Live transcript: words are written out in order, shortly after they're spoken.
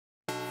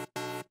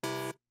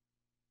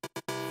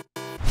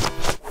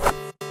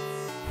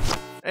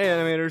Hey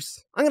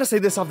animators, I'm gonna say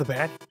this off the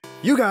bat.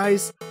 You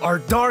guys are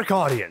dark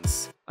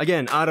audience.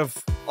 Again, out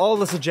of all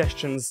the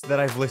suggestions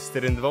that I've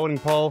listed in the voting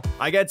poll,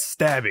 I get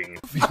stabbing.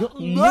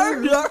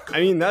 I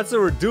mean, that's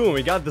what we're doing.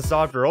 We got the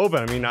software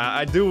open. I mean,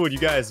 I do what you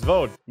guys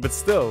vote. But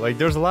still, like,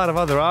 there's a lot of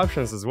other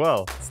options as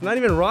well. It's not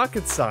even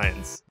rocket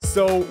science.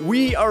 So,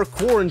 we are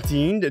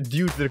quarantined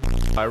due to the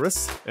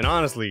virus. And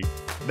honestly,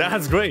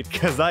 that's great,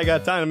 because I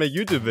got time to make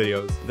YouTube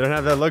videos. Didn't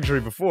have that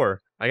luxury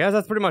before. I guess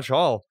that's pretty much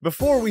all.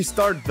 Before we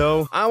start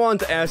though, I want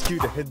to ask you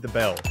to hit the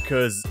bell,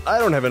 because I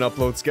don't have an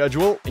upload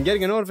schedule, and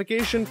getting a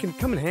notification can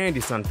come in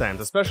handy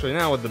sometimes, especially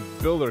now with the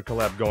Builder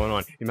collab going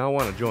on. You might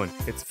want to join.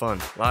 It's fun.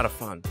 A lot of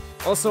fun.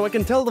 Also, I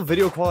can tell the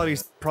video quality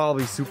is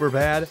probably super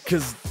bad,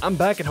 because I'm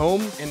back at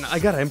home, and I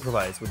gotta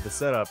improvise with the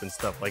setup and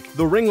stuff. Like,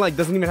 the ring light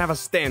doesn't even have a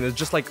stand, it's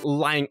just like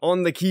lying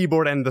on the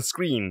keyboard and the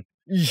screen.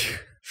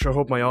 Sure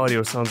hope my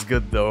audio sounds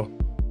good though.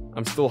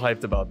 I'm still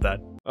hyped about that.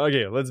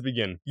 Okay, let's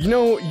begin. You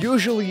know,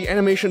 usually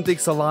animation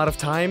takes a lot of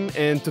time,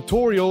 and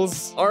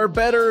tutorials are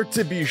better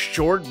to be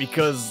short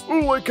because,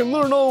 oh, I can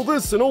learn all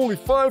this in only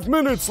 5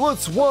 minutes,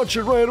 let's watch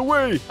it right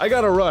away. I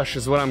gotta rush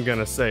is what I'm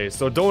gonna say,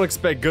 so don't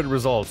expect good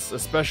results,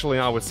 especially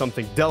not with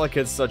something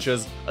delicate such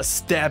as a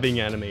stabbing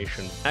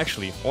animation.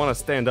 Actually, I wanna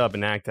stand up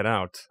and act it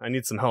out. I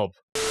need some help.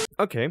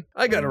 Okay,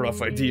 I got a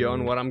rough idea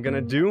on what I'm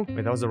gonna do.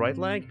 Wait, that was the right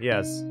leg?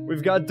 Yes.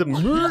 We've got the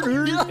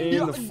murder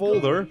in the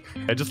folder.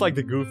 I just like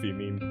the Goofy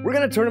meme. We're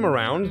gonna turn him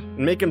around and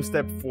make him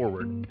step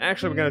forward.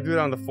 Actually, we're gonna do that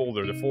on the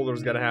folder. The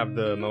folder's gotta have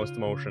the most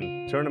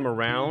motion. Turn him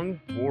around,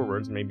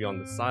 forwards, maybe on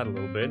the side a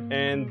little bit.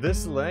 And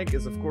this leg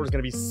is, of course,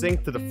 gonna be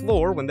synced to the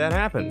floor when that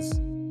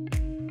happens.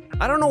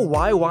 I don't know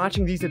why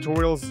watching these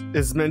tutorials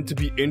is meant to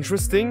be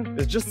interesting.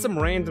 It's just some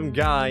random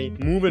guy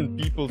moving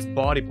people's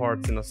body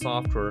parts in a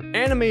software.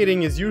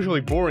 Animating is usually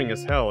boring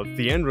as hell. It's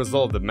the end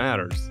result that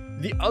matters.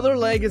 The other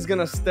leg is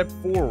gonna step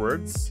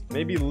forwards,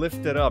 maybe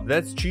lift it up.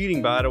 That's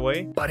cheating, by the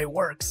way, but it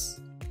works.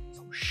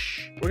 So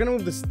shh. We're gonna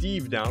move the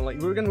Steve down, like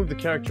we're gonna move the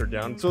character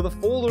down, so the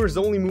folder is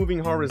only moving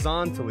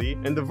horizontally,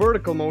 and the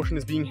vertical motion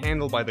is being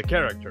handled by the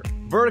character.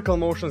 Vertical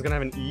motion is gonna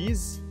have an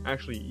ease,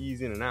 actually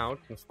ease in and out.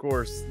 Of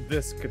course,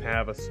 this could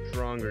have a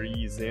stronger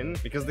ease in,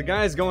 because the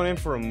guy's going in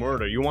for a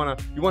murder. You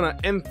wanna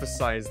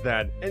emphasize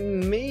that,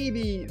 and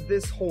maybe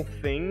this whole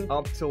thing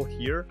up till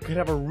here could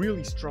have a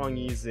really strong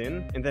ease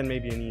in, and then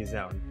maybe an ease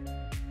out.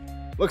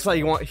 Looks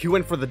like he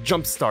went for the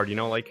jump start, you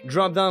know, like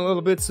drop down a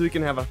little bit so he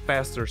can have a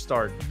faster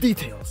start.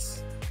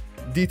 Details.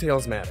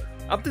 Details matter.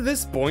 Up to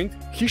this point,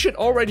 he should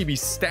already be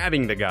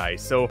stabbing the guy,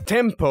 so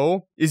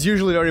tempo is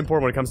usually very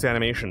important when it comes to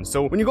animation.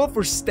 So when you go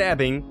for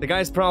stabbing, the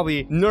guy's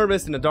probably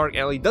nervous in a dark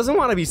alley, doesn't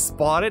want to be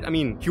spotted. I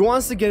mean, he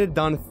wants to get it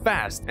done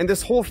fast, and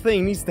this whole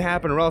thing needs to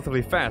happen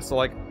relatively fast. So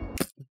like,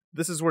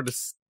 this is where the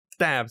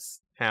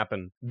stabs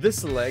happen.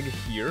 This leg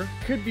here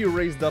could be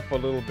raised up a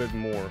little bit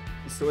more.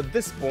 So at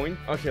this point,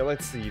 okay,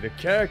 let's see. The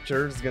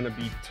character is gonna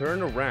be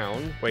turned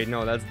around. Wait,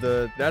 no,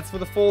 that's for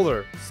the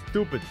folder.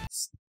 Stupid.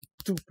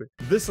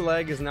 This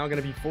leg is now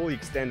gonna be fully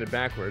extended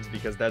backwards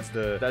because that's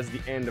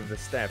the end of the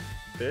step.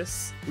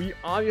 This, we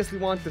obviously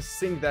want to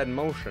sync that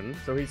motion,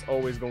 so he's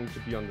always going to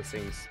be on the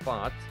same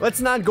spot. Let's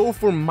not go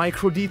for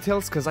micro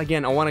details, because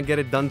again, I want to get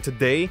it done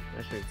today.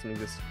 Actually, let's make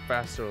this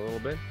faster a little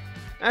bit.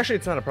 Actually,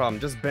 it's not a problem,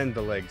 just bend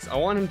the legs. I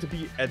want him to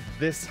be at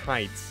this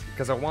height,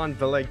 because I want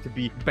the leg to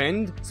be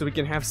bent, so we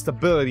can have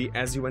stability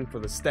as you went for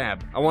the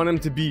stab. I want him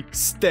to be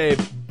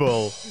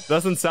stable.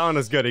 Doesn't sound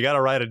as good, you gotta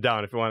write it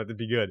down if you want it to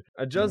be good.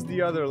 Adjust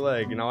the other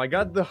leg. Now, I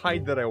got the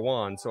height that I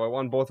want, so I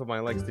want both of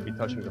my legs to be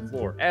touching the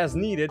floor. As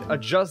needed,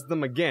 adjust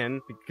them again,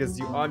 because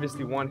you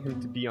obviously want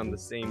him to be on the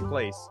same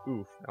place.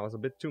 Oof, that was a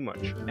bit too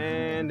much.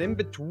 And in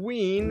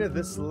between,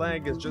 this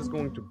leg is just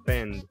going to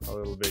bend a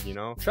little bit, you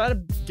know? Try to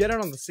get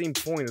it on the same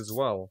point as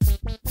well.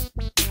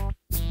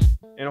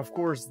 And of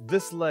course,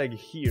 this leg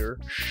here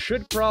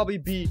should probably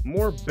be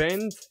more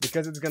bent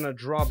because it's gonna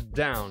drop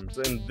down.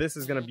 And this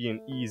is gonna be an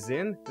ease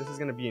in, this is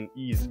gonna be an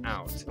ease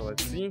out. So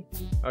let's see.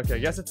 Okay, I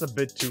guess it's a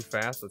bit too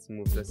fast. Let's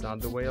move this out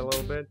the way a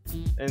little bit.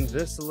 And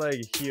this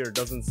leg here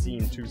doesn't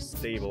seem too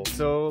stable.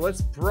 So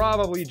let's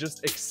probably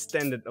just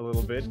extend it a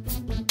little bit.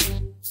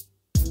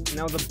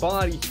 Now the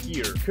body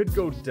here could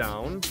go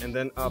down and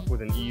then up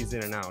with an ease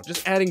in and out,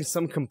 just adding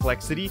some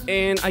complexity.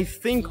 And I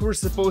think we're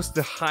supposed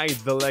to hide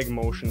the leg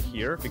motion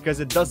here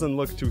because it doesn't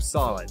look too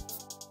solid.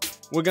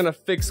 We're gonna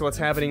fix what's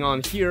happening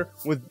on here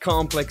with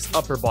complex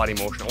upper body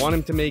motion. I want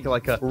him to make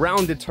like a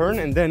rounded turn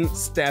and then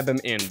stab him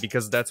in,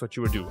 because that's what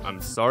you would do.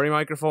 I'm sorry,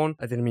 microphone.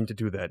 I didn't mean to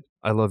do that.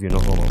 I love you, no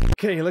homo.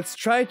 Okay, let's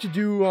try to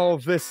do all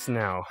this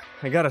now.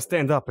 I gotta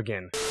stand up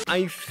again.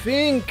 I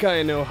think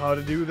I know how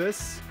to do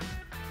this.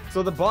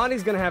 So the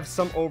body's gonna have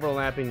some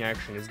overlapping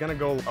action. It's gonna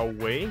go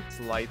away,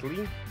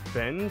 slightly,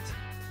 bend,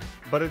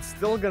 but it's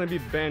still gonna be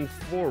bent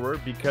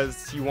forward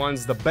because he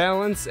wants the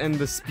balance and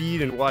the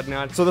speed and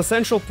whatnot. So the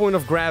central point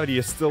of gravity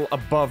is still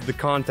above the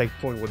contact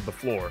point with the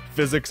floor.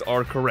 Physics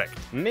are correct.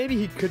 Maybe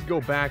he could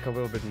go back a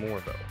little bit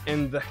more though.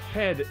 And the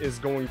head is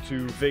going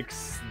to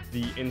fix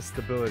the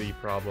instability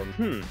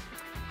problem.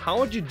 how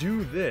would you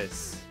do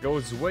this?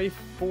 Goes way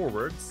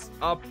forwards,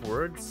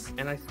 upwards,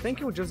 and I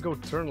think it would just go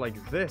turn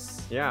like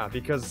this. Yeah,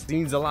 because it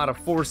needs a lot of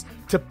force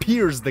to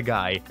pierce the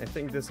guy. I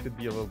think this could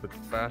be a little bit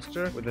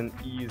faster with an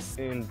ease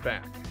in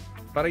back.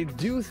 But I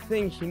do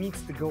think he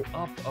needs to go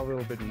up a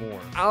little bit more.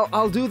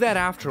 I'll do that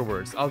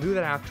afterwards.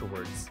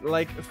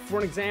 Like, for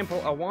an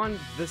example, I want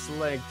this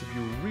leg to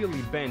be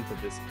really bent at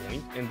this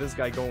point, and this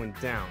guy going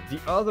down. The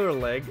other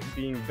leg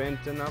being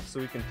bent enough so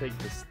he can take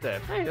the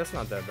step. Hey, that's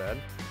not that bad.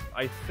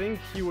 I think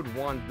he would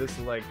want this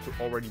leg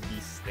to already be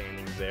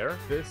standing there.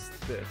 This,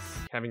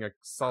 having a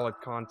solid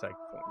contact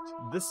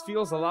point. This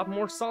feels a lot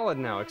more solid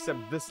now,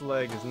 except this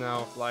leg is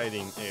now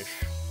sliding-ish.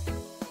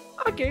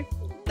 Okay.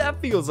 That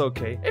feels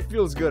okay. It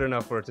feels good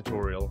enough for a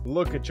tutorial.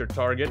 Look at your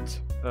target.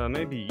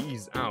 Maybe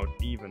ease out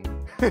even.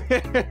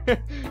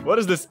 What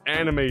is this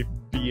anime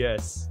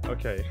BS?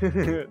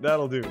 Okay,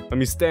 that'll do. Let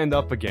me stand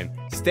up again.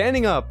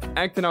 Standing up,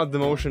 acting out the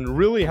motion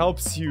really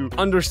helps you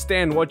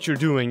understand what you're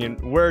doing and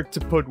where to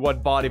put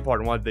what body part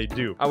and what they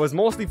do. I was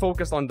mostly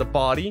focused on the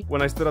body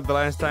when I stood up the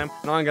last time.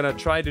 Now I'm gonna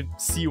try to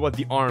see what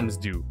the arms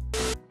do.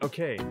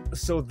 Okay,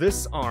 so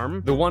this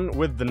arm, the one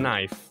with the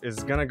knife,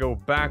 is gonna go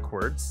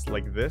backwards,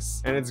 like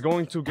this, and it's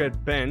going to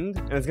get bent,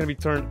 and it's gonna be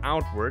turned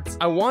outwards.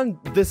 I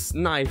want this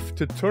knife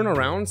to turn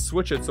around,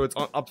 switch it so it's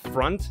up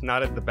front,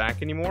 not at the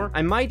back anymore.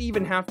 I might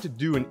even have to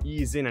do an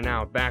ease in and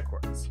out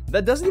backwards.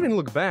 That doesn't even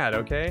look bad,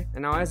 okay?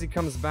 And now as he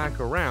comes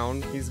back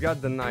around, he's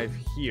got the knife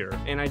here,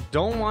 and I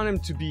don't want him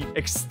to be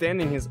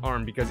extending his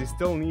arm because he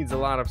still needs a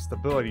lot of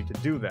stability to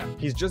do that.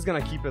 He's just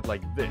gonna keep it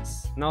like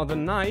this. Now the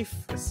knife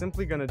is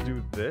simply gonna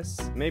do this.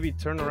 Maybe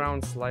turn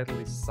around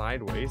slightly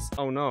sideways.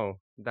 Oh no,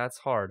 that's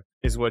hard,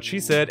 is what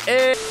she said.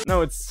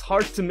 No, it's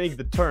hard to make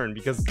the turn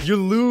because you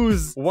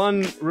lose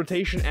one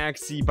rotation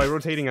axis by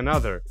rotating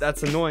another.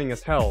 That's annoying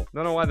as hell.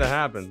 Don't know why that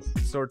happens.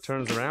 Sword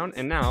turns around,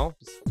 and now,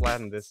 just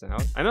flatten this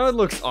out. I know it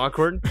looks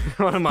awkward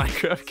on a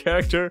Minecraft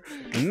character.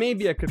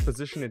 Maybe I could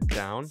position it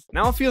down.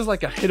 Now it feels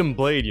like a hidden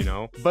blade, you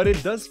know, but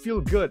it does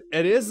feel good.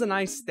 It is a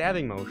nice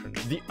stabbing motion.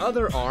 The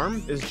other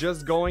arm is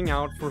just going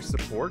out for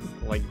support,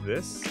 like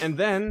this, and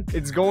then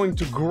it's going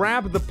to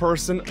grab the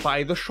person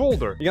by the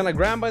shoulder. You're gonna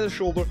grab him by the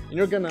shoulder, and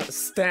you're gonna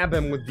stab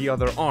him with the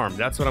other arm.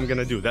 That's what I'm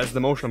gonna do. That's the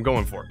motion I'm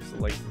going for. So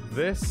like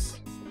this.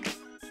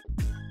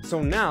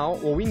 So now,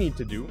 what we need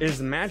to do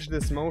is match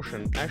this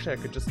motion. Actually, I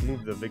could just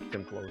move the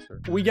victim closer.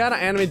 We gotta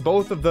animate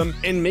both of them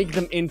and make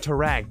them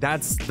interact.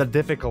 That's the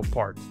difficult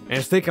part. And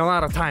it's taking a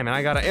lot of time, and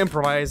I gotta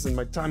improvise, and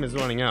my time is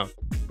running out.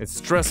 It's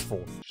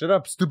stressful. Shut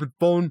up, stupid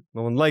phone.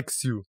 No one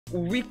likes you.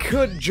 We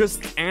could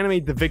just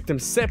animate the victim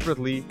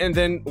separately, and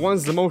then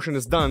once the motion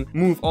is done,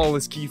 move all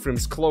his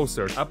keyframes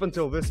closer. Up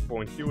until this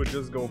point, he would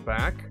just go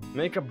back,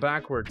 make a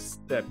backward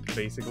step,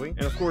 basically,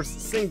 and of course,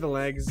 sink the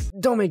legs.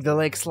 Don't make the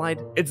legs slide.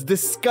 It's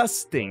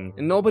disgusting,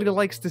 and nobody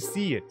likes to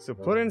see it. So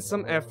put in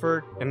some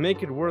effort and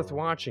make it worth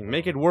watching.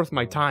 Make it worth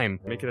my time.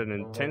 Make it an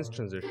intense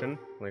transition.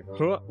 Like,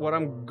 what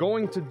I'm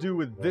going to do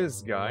with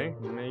this guy,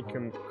 make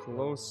him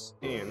close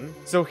in.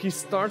 So he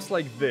starts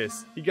like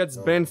this. He gets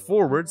bent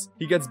forwards,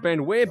 he gets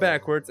bent way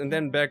backwards, and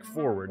then back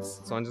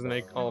forwards. So I'm just gonna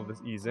make all of this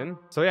ease in.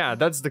 So yeah,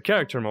 that's the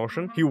character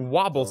motion. He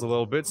wobbles a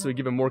little bit, so we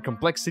give him more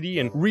complexity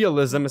and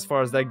realism as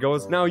far as that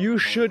goes. Now you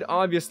should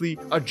obviously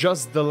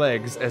adjust the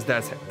legs as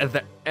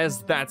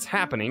that's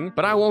happening,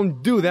 but I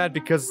won't do that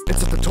because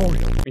it's a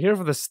tutorial. We're here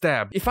for the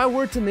stab. If I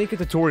were to make a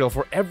tutorial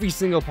for every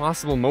single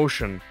possible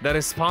motion that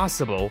is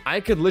possible, I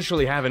could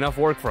literally have enough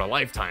work for a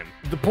lifetime.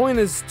 The point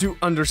is to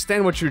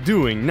understand what you're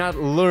doing, not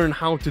learn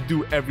how to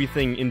do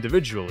everything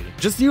individually.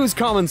 Just use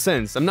common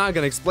sense. I'm not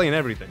gonna explain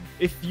everything.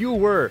 If you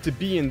were to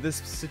be in this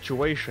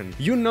situation,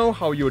 you know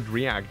how you would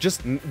react.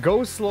 Just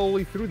go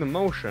slowly through the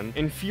motion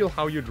and feel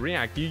how you'd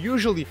react. You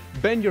usually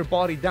bend your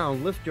body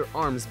down, lift your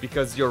arms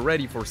because you're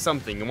ready for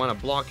something. You want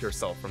to block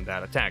yourself from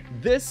that attack.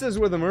 This is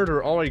where the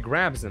murderer already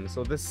grabs him.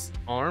 So this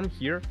arm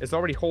here is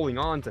already holding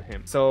on to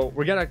him. So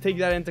we're gonna take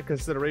that into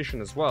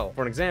consideration as well.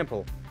 For an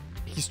example,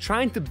 he's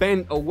trying to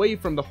bend away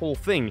from the whole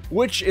thing,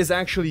 which is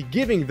actually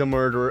giving the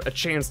murderer a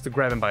chance to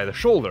grab him by the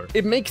shoulder.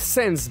 It makes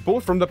sense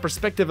both from the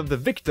perspective of the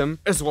victim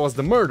as well as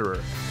the murderer.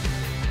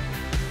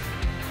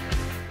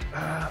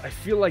 I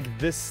feel like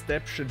this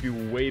step should be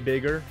way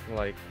bigger,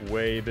 like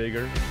way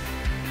bigger.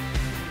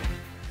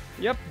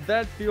 Yep,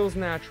 that feels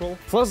natural.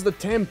 Plus the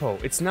tempo,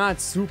 it's not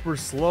super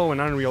slow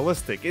and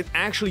unrealistic. It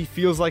actually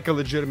feels like a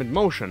legitimate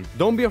motion.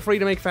 Don't be afraid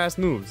to make fast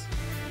moves.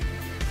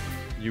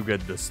 You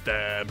get the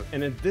stab.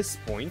 And at this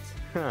point,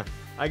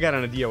 I got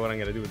an idea what I'm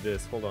gonna do with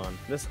this. Hold on.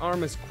 This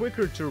arm is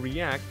quicker to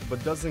react,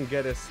 but doesn't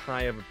get as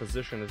high of a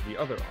position as the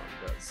other arm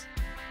does.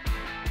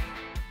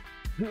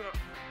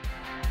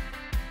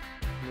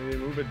 Maybe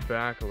move it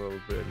back a little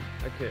bit.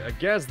 Okay, I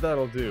guess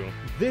that'll do.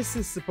 This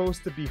is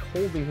supposed to be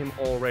holding him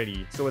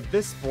already, so at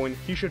this point,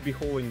 he should be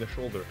holding the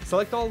shoulder.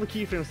 Select all the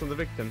keyframes from the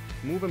victim,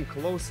 move him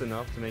close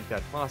enough to make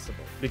that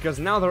possible. Because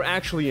now they're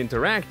actually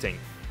interacting.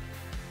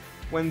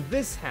 when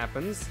this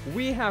happens,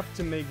 we have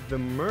to make the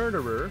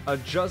murderer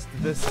adjust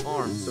this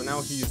arm. So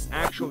now he's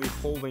actually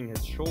holding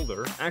his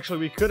shoulder. Actually,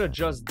 we could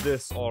adjust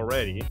this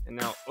already. And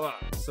now,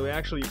 so he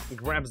actually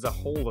grabs a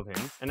hold of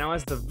him. And now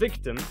as the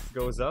victim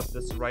goes up,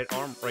 this right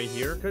arm right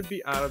here could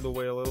be out of the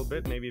way a little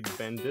bit, maybe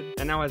bend it.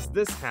 And now as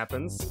this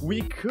happens,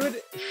 we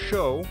could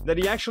show that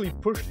he actually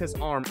pushed his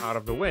arm out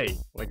of the way,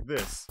 like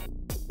this.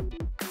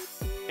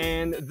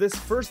 And this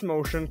first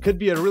motion could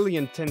be a really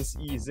intense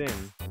ease in.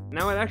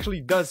 Now it actually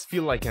does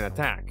feel like an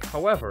attack.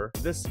 However,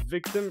 this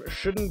victim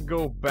shouldn't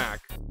go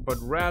back, but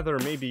rather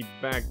maybe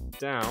back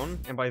down.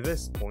 And by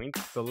this point,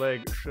 the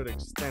leg should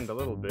extend a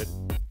little bit.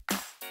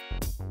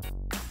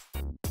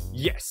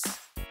 Yes!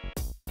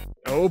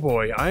 Oh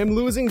boy, I am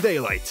losing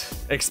daylight.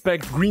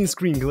 Expect green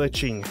screen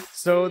glitching.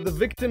 So the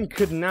victim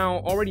could now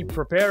already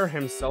prepare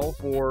himself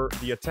for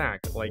the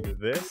attack, like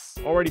this,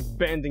 already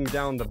bending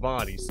down the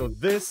body. So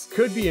this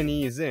could be an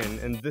ease in,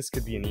 and this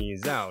could be an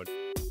ease out.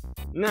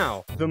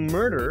 Now, the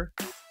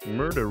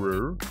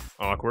murderer,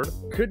 awkward,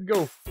 could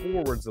go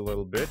forwards a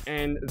little bit,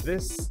 and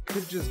this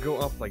could just go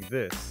up like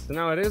this. So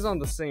now it is on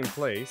the same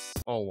place,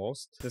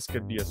 almost. This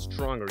could be a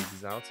stronger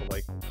ease out, so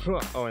like,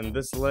 oh, and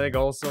this leg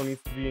also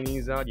needs to be an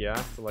ease out,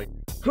 yeah, so like,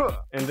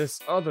 and this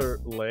other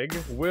leg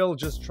will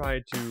just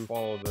try to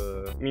follow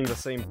the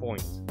same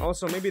point.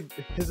 Also, maybe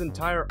his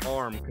entire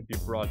arm could be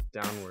brought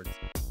downwards,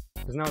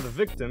 because now the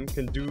victim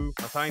can do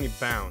a tiny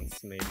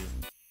bounce, maybe.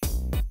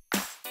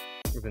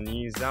 With an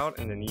ease out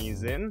and an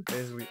ease in,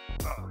 basically,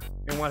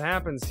 and what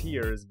happens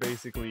here is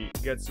basically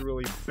gets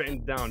really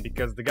bent down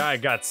because the guy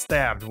got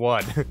stabbed.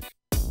 What?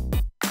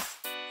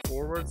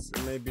 Forwards,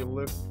 maybe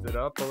lift it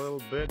up a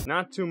little bit.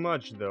 Not too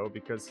much though,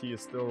 because he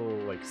is still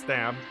like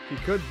stabbed. He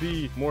could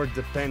be more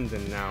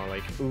dependent now,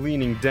 like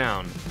leaning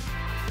down.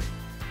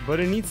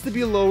 But it needs to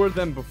be lower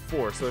than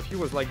before, so if he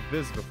was like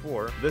this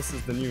before, this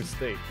is the new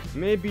state.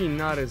 Maybe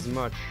not as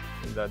much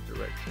in that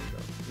direction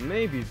though.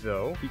 Maybe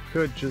though, he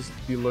could just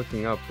be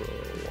looking up for a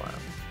little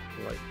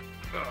while.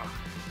 Like,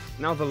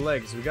 now the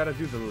legs, we gotta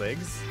do the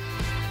legs.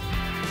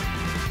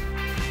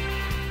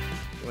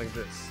 Like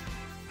this.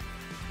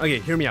 Okay,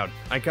 hear me out.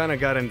 I kinda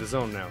got in the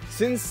zone now.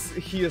 Since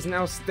he is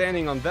now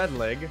standing on that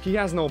leg, he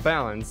has no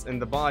balance,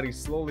 and the body's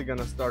slowly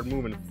gonna start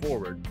moving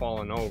forward,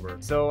 falling over.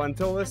 So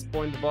until this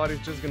point, the body's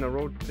just gonna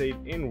rotate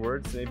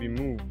inwards, maybe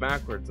move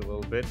backwards a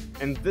little bit,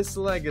 and this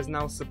leg is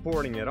now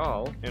supporting it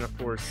all, and of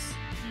course,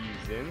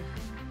 ease in.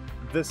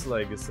 This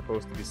leg is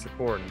supposed to be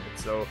supporting it,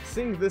 so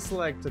sink this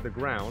leg to the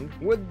ground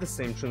with the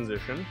same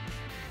transition.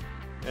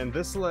 And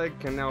this leg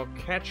can now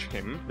catch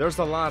him. There's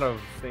a lot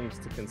of things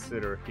to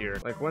consider here.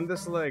 Like when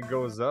this leg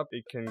goes up,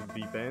 it can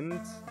be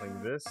bent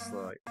like this,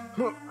 like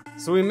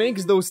so he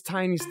makes those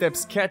tiny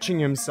steps catching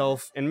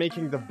himself and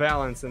making the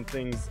balance and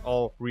things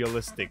all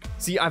realistic.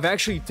 See, I've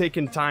actually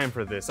taken time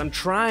for this. I'm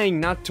trying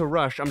not to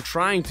rush. I'm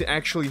trying to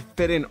actually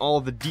fit in all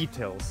the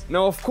details.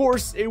 Now, of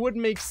course, it would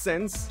make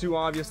sense to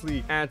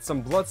obviously add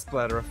some blood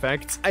splatter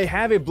effects. I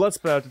have a blood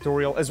splatter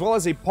tutorial as well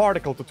as a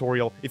particle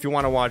tutorial if you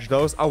want to watch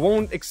those. I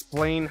won't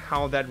explain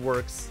how that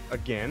works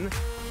again.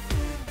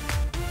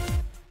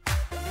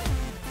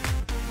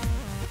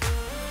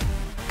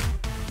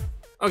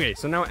 Okay,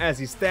 so now as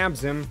he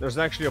stabs him, there's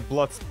actually a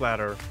blood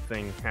splatter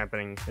thing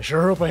happening. I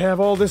sure hope I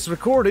have all this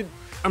recorded.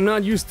 I'm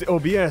not used to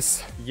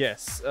OBS.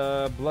 Yes,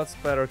 blood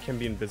splatter can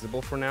be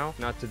invisible for now,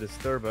 not to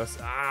disturb us.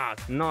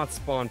 Not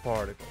spawn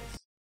particles.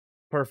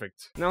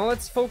 Perfect. Now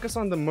let's focus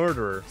on the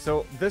murderer.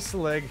 So this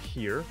leg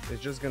here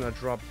is just gonna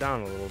drop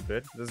down a little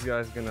bit. This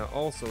guy's gonna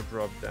also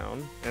drop down.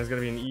 And it's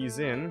gonna be an ease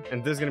in.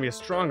 And this is gonna be a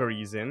stronger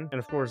ease in. And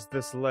of course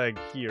this leg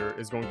here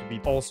is going to be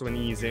also an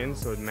ease in,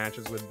 so it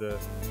matches with the...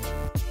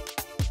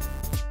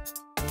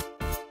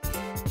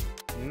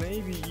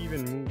 Maybe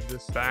even move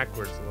this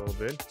backwards a little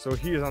bit. So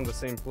he is on the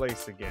same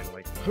place again,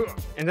 like,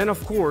 and then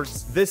of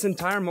course, this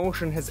entire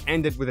motion has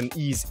ended with an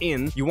ease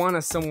in. You want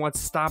to somewhat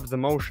stop the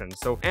motion.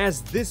 So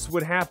as this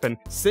would happen,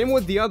 same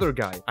with the other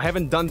guy. I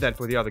haven't done that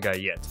with the other guy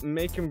yet.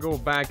 Make him go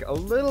back a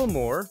little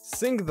more,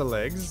 sink the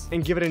legs,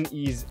 and give it an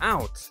ease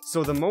out.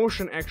 So the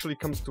motion actually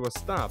comes to a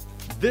stop.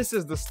 This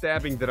is the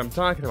stabbing that I'm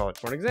talking about.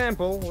 For an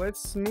example,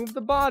 let's move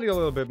the body a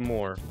little bit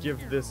more. Give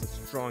this a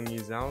strong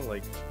ease out,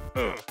 like,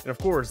 and of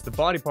course, the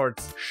body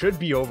parts should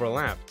be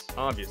overlapped,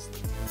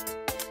 obviously.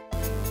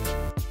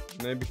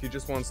 Maybe he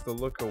just wants to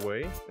look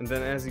away, and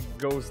then as he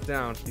goes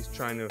down, he's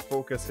trying to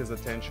focus his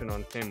attention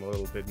on him a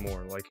little bit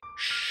more, like,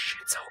 shh,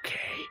 it's okay.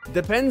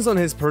 Depends on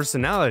his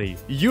personality.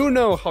 You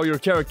know how your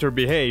character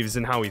behaves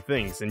and how he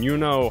thinks, and you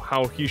know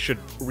how he should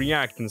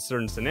react in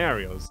certain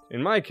scenarios.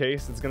 In my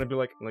case, it's gonna be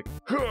like,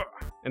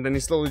 and then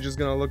he's slowly just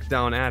gonna look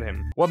down at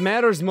him. What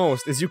matters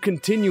most is you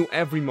continue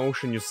every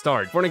motion you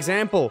start. For an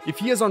example, if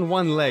he is on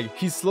one leg,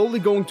 he's slowly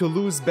going to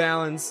lose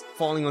balance,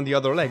 falling on the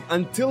other leg,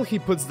 until he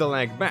puts the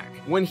leg back.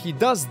 When he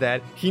does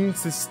that, he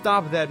needs to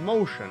stop that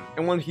motion.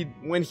 And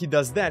when he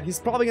does that, he's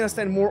probably gonna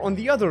stand more on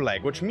the other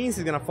leg, which means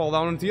he's gonna fall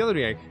down onto the other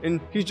leg, and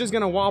he's just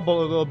gonna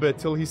wobble a little bit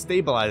till he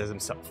stabilizes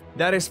himself.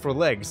 That is for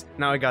legs.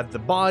 Now I got the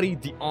body,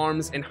 the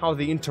arms, and how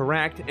they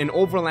interact, and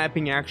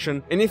overlapping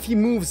action. And if he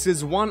moves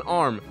his one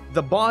arm,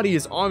 the body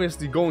is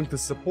obviously going to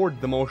support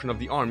the motion of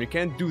the arm. You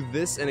can't do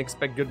this and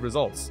expect good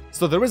results.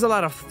 So there is a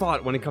lot of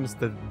thought when it comes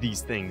to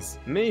these things.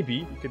 Maybe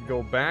you could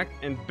go back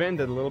and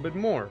bend it a little bit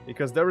more,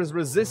 because there is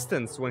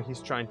resistance when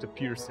he's trying to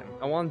pierce him.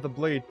 I want the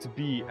blade to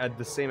be at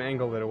the same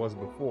angle that it was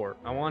before.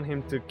 I want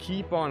him to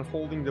keep on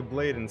holding the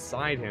blade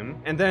inside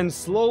him, and then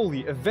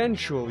slowly,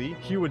 eventually,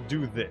 he would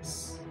do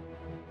this.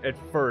 At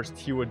first,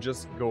 he would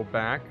just go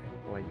back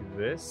like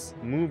this,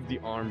 move the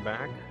arm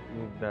back,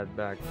 move that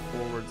back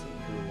forwards, and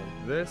do it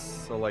like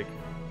this. So like,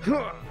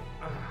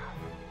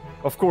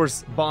 of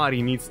course,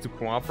 body needs to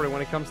cooperate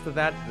when it comes to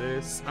that.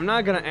 This, I'm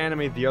not gonna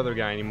animate the other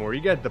guy anymore.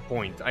 You get the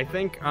point. I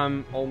think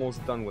I'm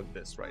almost done with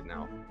this right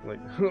now. Like,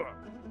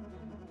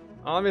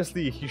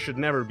 obviously, he should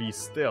never be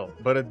still,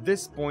 but at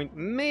this point,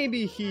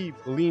 maybe he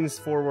leans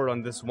forward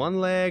on this one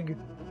leg.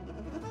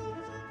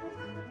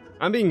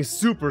 I'm being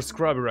super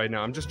scrubby right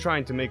now. I'm just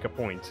trying to make a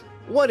point.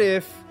 What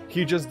if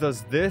he just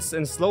does this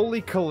and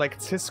slowly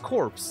collects his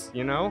corpse,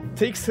 you know?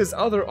 Takes his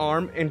other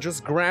arm and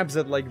just grabs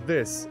it like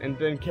this and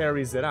then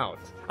carries it out.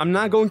 I'm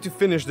not going to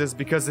finish this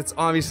because it's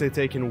obviously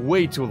taken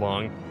way too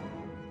long.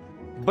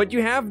 But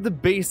you have the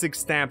basic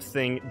stab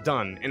thing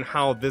done and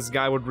how this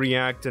guy would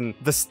react and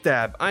the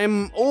stab.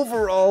 I'm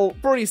overall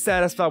pretty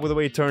satisfied with the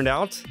way it turned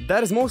out.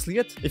 That is mostly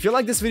it. If you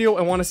like this video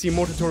and want to see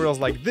more tutorials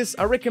like this,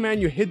 I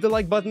recommend you hit the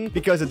like button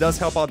because it does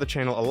help out the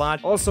channel a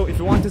lot. Also, if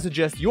you want to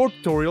suggest your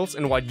tutorials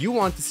and what you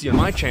want to see on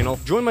my channel,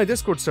 join my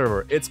Discord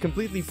server. It's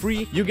completely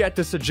free. You get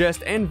to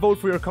suggest and vote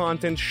for your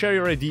content, share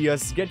your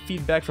ideas, get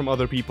feedback from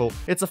other people.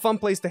 It's a fun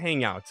place to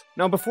hang out.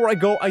 Now, before I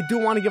go, I do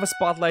want to give a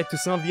spotlight to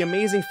some of the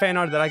amazing fan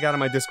art that I got on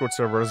my Discord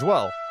server as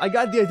well. I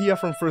got the idea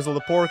from Frizzle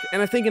the Pork,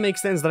 and I think it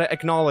makes sense that I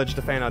acknowledge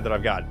the fan art that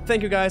I've got.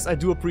 Thank you guys, I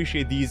do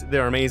appreciate these,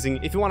 they're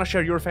amazing. If you want to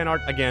share your fan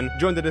art, again,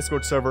 join the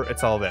Discord server,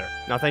 it's all there.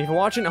 Now thank you for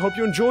watching, I hope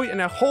you enjoyed, and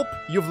I hope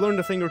you've learned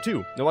a thing or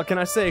two. Now what can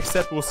I say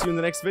except we'll see you in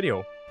the next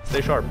video.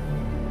 Stay sharp.